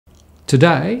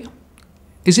Today,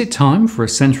 is it time for a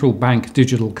central bank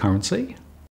digital currency?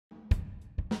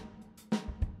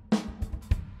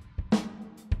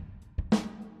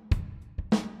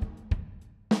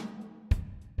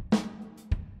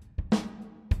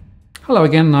 Hello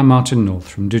again, I'm Martin North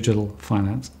from Digital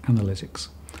Finance Analytics.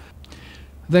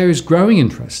 There is growing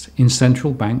interest in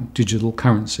central bank digital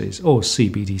currencies, or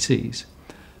CBDCs.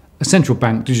 A central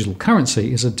bank digital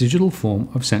currency is a digital form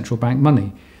of central bank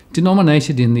money,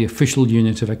 denominated in the official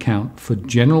unit of account for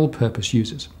general purpose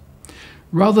users.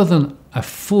 Rather than a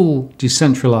full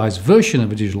decentralized version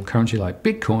of a digital currency like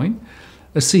Bitcoin,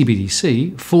 a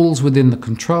CBDC falls within the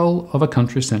control of a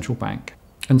country's central bank,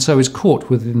 and so is caught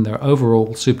within their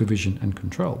overall supervision and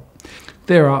control.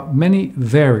 There are many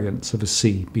variants of a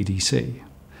CBDC,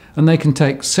 and they can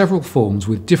take several forms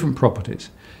with different properties,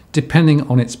 depending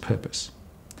on its purpose.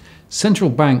 Central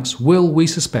banks will, we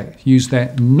suspect, use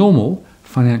their normal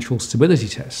financial stability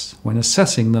tests when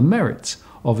assessing the merits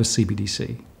of a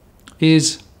CBDC.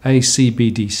 Is a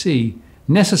CBDC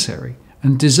necessary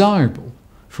and desirable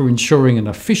for ensuring an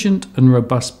efficient and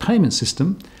robust payment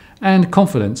system and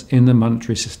confidence in the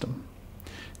monetary system?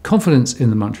 Confidence in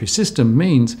the monetary system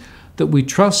means that we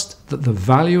trust that the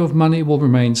value of money will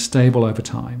remain stable over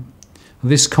time.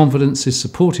 This confidence is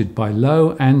supported by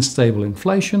low and stable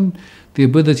inflation, the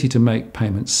ability to make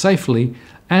payments safely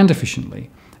and efficiently,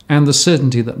 and the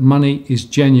certainty that money is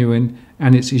genuine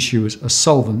and its issuers are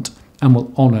solvent and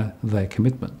will honour their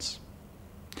commitments.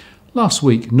 Last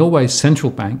week, Norway's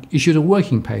central bank issued a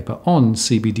working paper on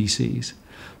CBDCs.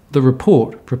 The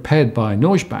report, prepared by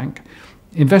Norges Bank,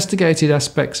 investigated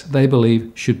aspects they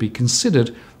believe should be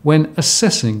considered when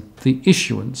assessing the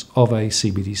issuance of a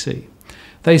CBDC.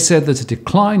 They said that a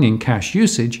decline in cash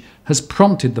usage has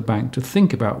prompted the bank to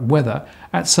think about whether,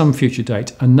 at some future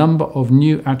date, a number of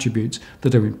new attributes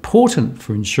that are important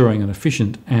for ensuring an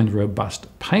efficient and robust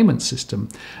payment system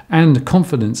and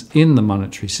confidence in the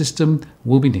monetary system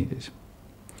will be needed.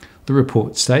 The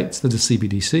report states that a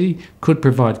CBDC could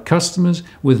provide customers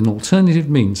with an alternative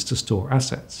means to store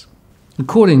assets.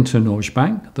 According to Norges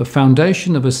Bank, the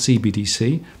foundation of a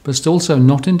CBDC must also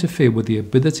not interfere with the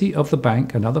ability of the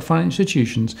bank and other financial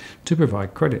institutions to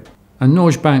provide credit. And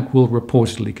Norges Bank will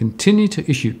reportedly continue to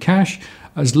issue cash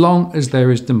as long as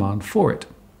there is demand for it.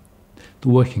 The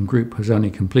working group has only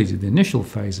completed the initial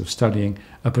phase of studying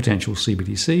a potential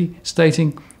CBDC,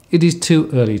 stating it is too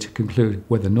early to conclude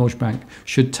whether Norges Bank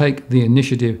should take the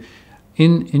initiative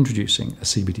in introducing a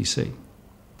CBDC.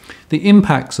 The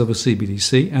impacts of a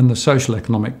CBDC and the social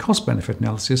economic cost-benefit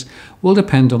analysis will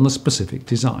depend on the specific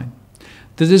design.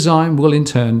 The design will in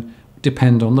turn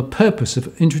depend on the purpose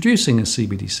of introducing a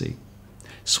CBDC.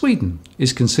 Sweden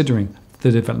is considering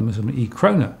the development of an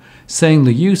e-krona, saying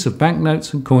the use of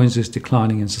banknotes and coins is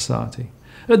declining in society.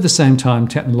 At the same time,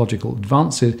 technological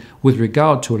advances with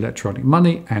regard to electronic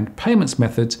money and payments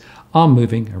methods are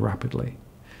moving rapidly.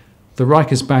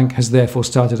 The Bank has therefore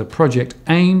started a project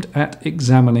aimed at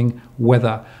examining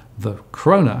whether the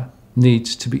krona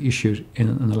needs to be issued in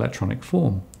an electronic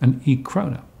form, an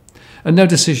e-krona. And no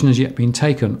decision has yet been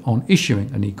taken on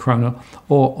issuing an e-krona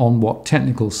or on what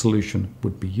technical solution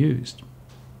would be used.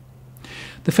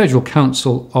 The Federal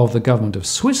Council of the Government of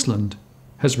Switzerland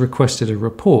has requested a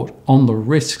report on the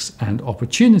risks and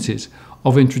opportunities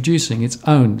of introducing its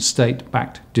own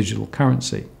state-backed digital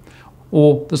currency,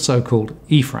 or the so-called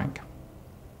e-franc.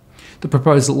 The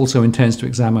proposal also intends to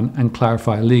examine and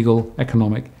clarify legal,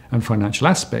 economic and financial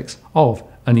aspects of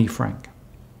an e-franc.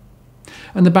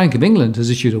 And the Bank of England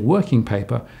has issued a working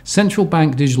paper, Central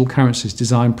Bank Digital Currencies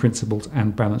Design Principles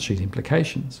and Balance Sheet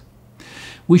Implications.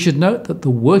 We should note that the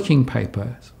working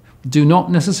papers do not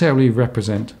necessarily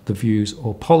represent the views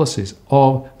or policies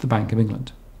of the Bank of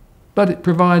England, but it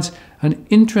provides an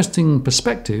interesting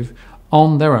perspective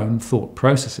on their own thought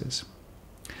processes.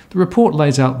 The report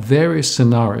lays out various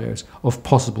scenarios of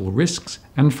possible risks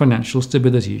and financial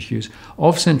stability issues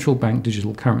of central bank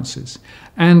digital currencies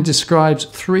and describes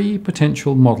 3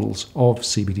 potential models of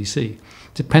CBDC,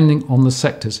 depending on the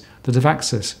sectors that have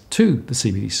access to the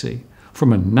CBDC,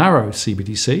 from a narrow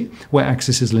CBDC, where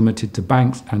access is limited to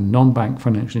banks and non-bank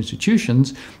financial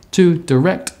institutions, to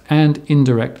direct and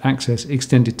indirect access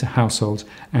extended to households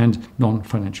and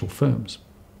non-financial firms.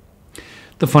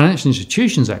 The financial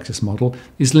institutions access model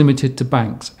is limited to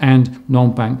banks and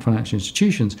non-bank financial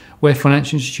institutions, where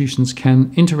financial institutions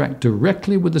can interact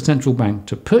directly with the central bank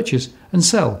to purchase and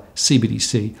sell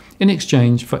CBDC in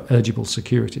exchange for eligible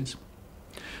securities.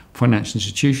 Financial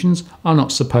institutions are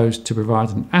not supposed to provide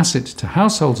an asset to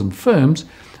households and firms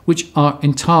which are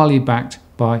entirely backed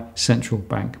by central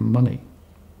bank money.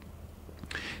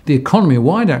 The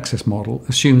economy-wide access model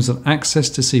assumes that access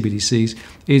to CBDCs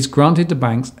is granted to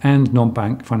banks and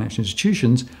non-bank financial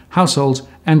institutions, households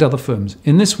and other firms.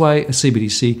 In this way, a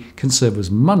CBDC can serve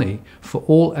as money for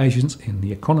all agents in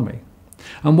the economy.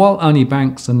 And while only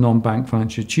banks and non-bank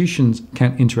financial institutions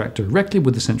can interact directly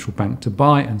with the central bank to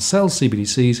buy and sell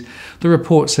CBDCs, the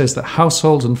report says that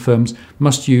households and firms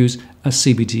must use a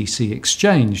CBDC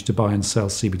exchange to buy and sell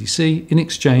CBDC in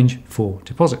exchange for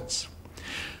deposits.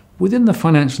 Within the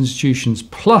financial institutions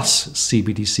plus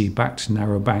CBDC-backed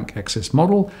narrow bank access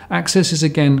model, access is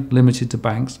again limited to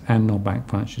banks and non-bank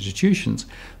financial institutions.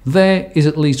 There is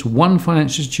at least one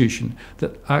financial institution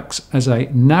that acts as a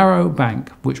narrow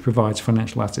bank which provides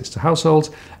financial assets to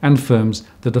households and firms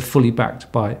that are fully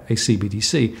backed by a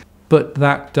CBDC, but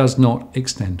that does not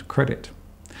extend credit.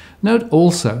 Note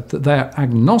also that they are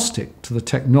agnostic to the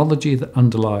technology that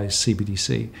underlies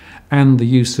CBDC, and the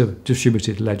use of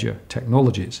distributed ledger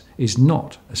technologies is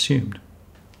not assumed.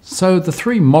 So the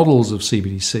three models of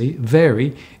CBDC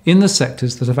vary in the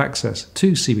sectors that have access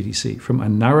to CBDC, from a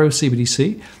narrow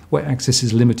CBDC, where access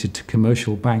is limited to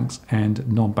commercial banks and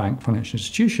non-bank financial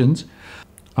institutions.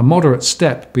 A moderate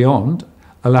step beyond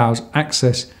allows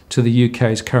access to the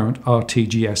UK's current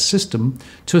RTGS system,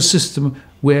 to a system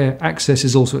where access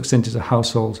is also extended to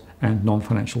households and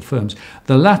non-financial firms.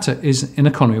 The latter is an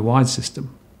economy-wide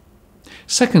system.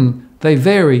 Second, they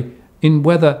vary in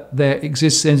whether there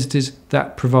exist entities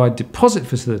that provide deposit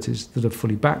facilities that are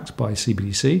fully backed by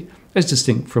CBDC, as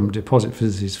distinct from deposit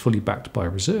facilities fully backed by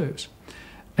reserves.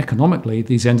 Economically,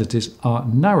 these entities are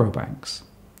narrow banks.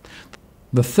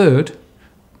 The third,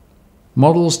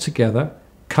 models together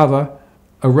cover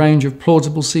a range of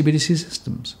plausible CBDC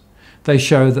systems. They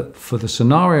show that for the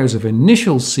scenarios of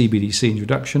initial CBDC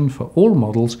introduction for all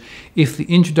models, if the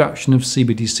introduction of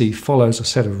CBDC follows a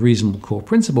set of reasonable core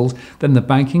principles, then the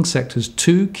banking sector's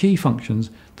two key functions,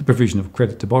 the provision of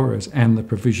credit to borrowers and the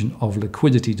provision of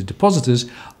liquidity to depositors,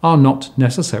 are not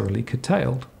necessarily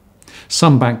curtailed.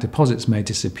 Some bank deposits may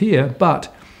disappear,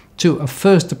 but to a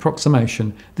first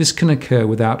approximation, this can occur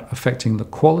without affecting the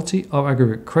quality of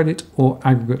aggregate credit or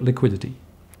aggregate liquidity.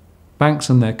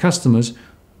 Banks and their customers,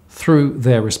 through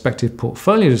their respective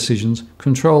portfolio decisions,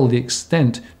 control the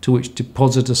extent to which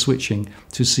depositor switching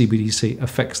to CBDC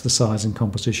affects the size and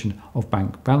composition of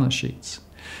bank balance sheets.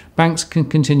 Banks can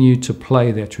continue to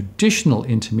play their traditional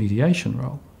intermediation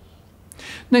role.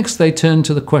 Next, they turn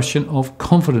to the question of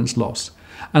confidence loss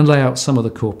and lay out some of the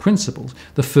core principles.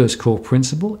 The first core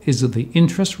principle is that the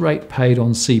interest rate paid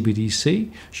on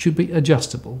CBDC should be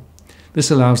adjustable.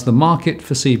 This allows the market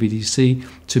for CBDC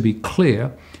to be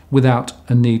clear without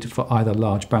a need for either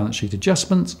large balance sheet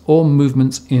adjustments or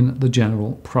movements in the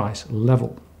general price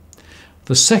level.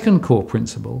 The second core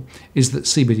principle is that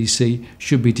CBDC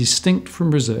should be distinct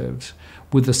from reserves,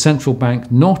 with the central bank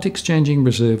not exchanging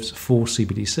reserves for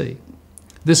CBDC.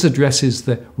 This addresses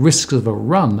the risks of a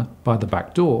run by the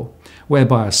back door,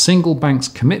 whereby a single bank's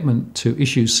commitment to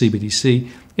issue CBDC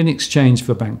in exchange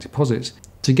for bank deposits,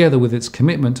 together with its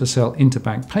commitment to sell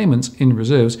interbank payments in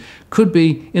reserves, could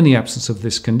be, in the absence of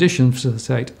this condition,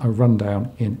 facilitate a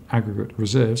rundown in aggregate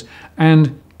reserves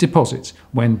and deposits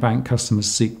when bank customers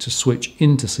seek to switch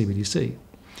into CBDC.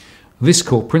 This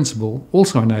core principle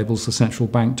also enables the central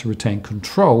bank to retain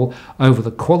control over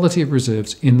the quality of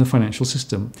reserves in the financial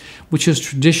system, which has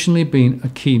traditionally been a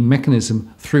key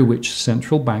mechanism through which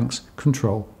central banks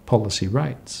control policy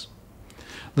rates.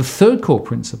 The third core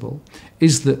principle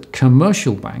is that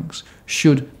commercial banks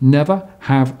should never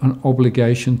have an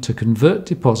obligation to convert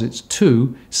deposits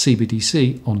to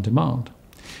CBDC on demand.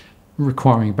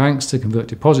 Requiring banks to convert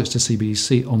deposits to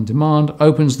CBDC on demand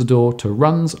opens the door to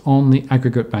runs on the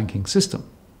aggregate banking system.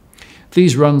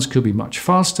 These runs could be much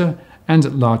faster and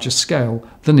at larger scale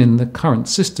than in the current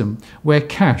system, where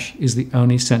cash is the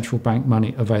only central bank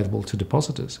money available to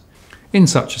depositors. In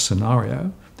such a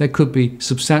scenario, there could be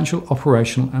substantial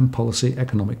operational and policy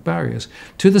economic barriers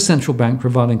to the central bank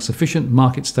providing sufficient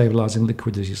market stabilising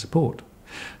liquidity support.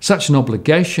 Such an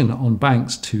obligation on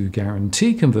banks to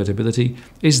guarantee convertibility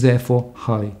is therefore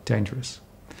highly dangerous.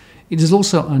 It is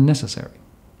also unnecessary.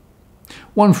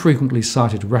 One frequently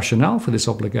cited rationale for this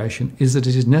obligation is that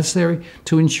it is necessary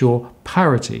to ensure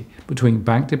parity between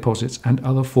bank deposits and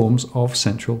other forms of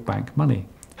central bank money.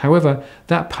 However,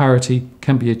 that parity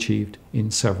can be achieved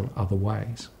in several other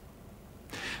ways.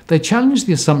 They challenge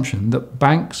the assumption that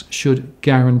banks should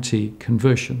guarantee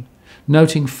conversion,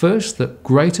 noting first that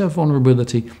greater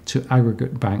vulnerability to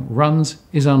aggregate bank runs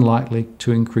is unlikely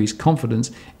to increase confidence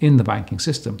in the banking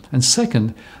system, and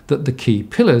second, that the key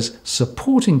pillars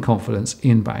supporting confidence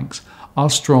in banks are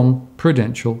strong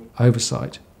prudential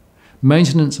oversight,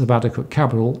 maintenance of adequate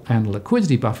capital and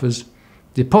liquidity buffers,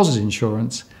 deposit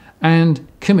insurance, and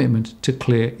commitment to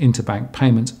clear interbank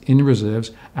payments in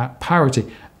reserves at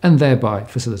parity and thereby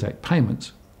facilitate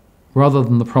payments, rather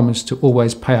than the promise to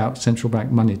always pay out central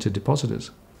bank money to depositors.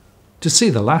 To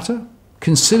see the latter,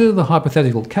 consider the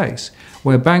hypothetical case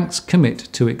where banks commit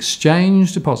to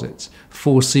exchange deposits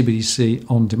for CBDC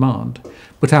on demand,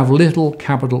 but have little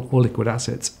capital or liquid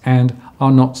assets and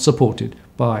are not supported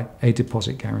by a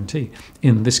deposit guarantee.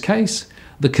 In this case,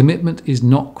 the commitment is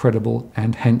not credible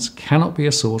and hence cannot be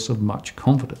a source of much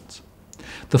confidence.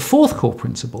 The fourth core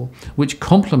principle, which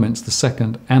complements the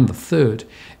second and the third,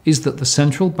 is that the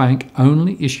central bank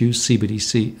only issues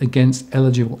CBDC against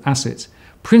eligible assets,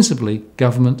 principally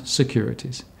government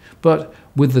securities, but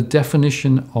with the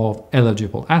definition of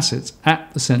eligible assets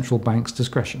at the central bank's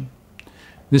discretion.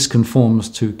 This conforms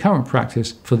to current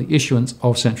practice for the issuance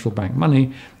of central bank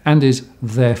money and is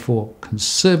therefore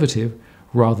conservative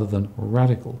rather than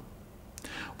radical.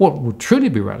 What would truly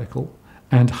be radical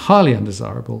and highly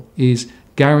undesirable is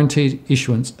guaranteed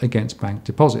issuance against bank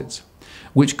deposits,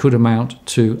 which could amount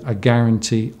to a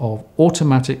guarantee of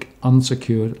automatic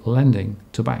unsecured lending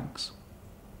to banks.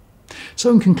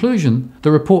 So in conclusion,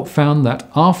 the report found that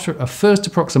after a first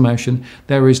approximation,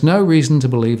 there is no reason to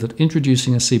believe that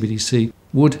introducing a CBDC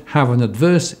would have an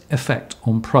adverse effect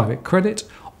on private credit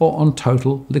or on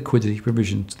total liquidity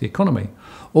provision to the economy,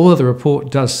 although the report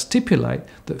does stipulate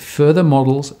that further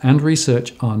models and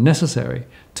research are necessary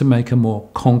to make a more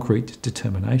concrete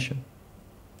determination.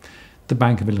 The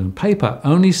Bank of England paper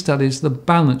only studies the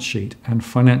balance sheet and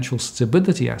financial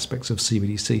stability aspects of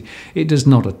CBDC. It does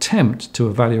not attempt to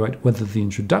evaluate whether the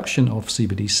introduction of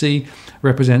CBDC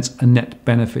represents a net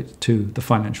benefit to the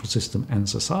financial system and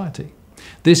society.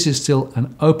 This is still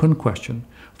an open question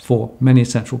for many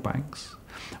central banks,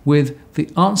 with the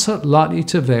answer likely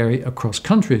to vary across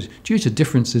countries due to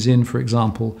differences in, for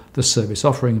example, the service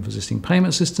offering of existing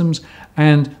payment systems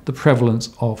and the prevalence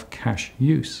of cash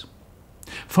use.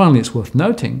 Finally, it's worth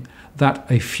noting that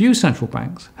a few central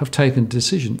banks have taken a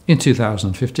decision. In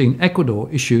 2015, Ecuador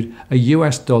issued a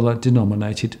US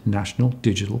dollar-denominated national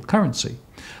digital currency,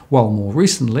 while more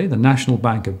recently the National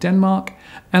Bank of Denmark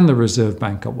and the Reserve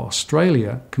Bank of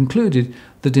Australia concluded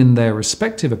that in their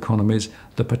respective economies,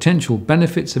 the potential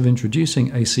benefits of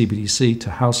introducing a CBDC to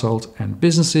households and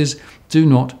businesses do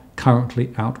not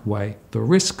currently outweigh the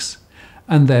risks,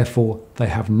 and therefore they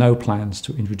have no plans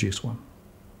to introduce one.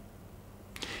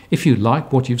 If you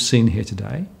like what you've seen here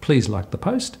today, please like the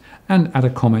post and add a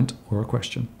comment or a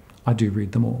question. I do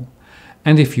read them all.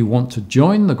 And if you want to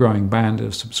join the growing band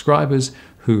of subscribers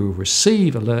who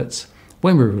receive alerts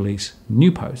when we release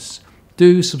new posts,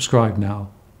 do subscribe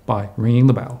now by ringing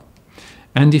the bell.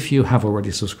 And if you have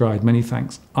already subscribed, many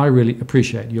thanks. I really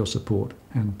appreciate your support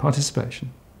and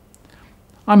participation.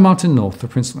 I'm Martin North, the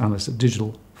Principal Analyst at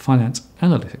Digital Finance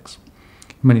Analytics.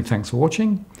 Many thanks for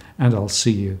watching, and I'll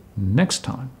see you next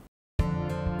time.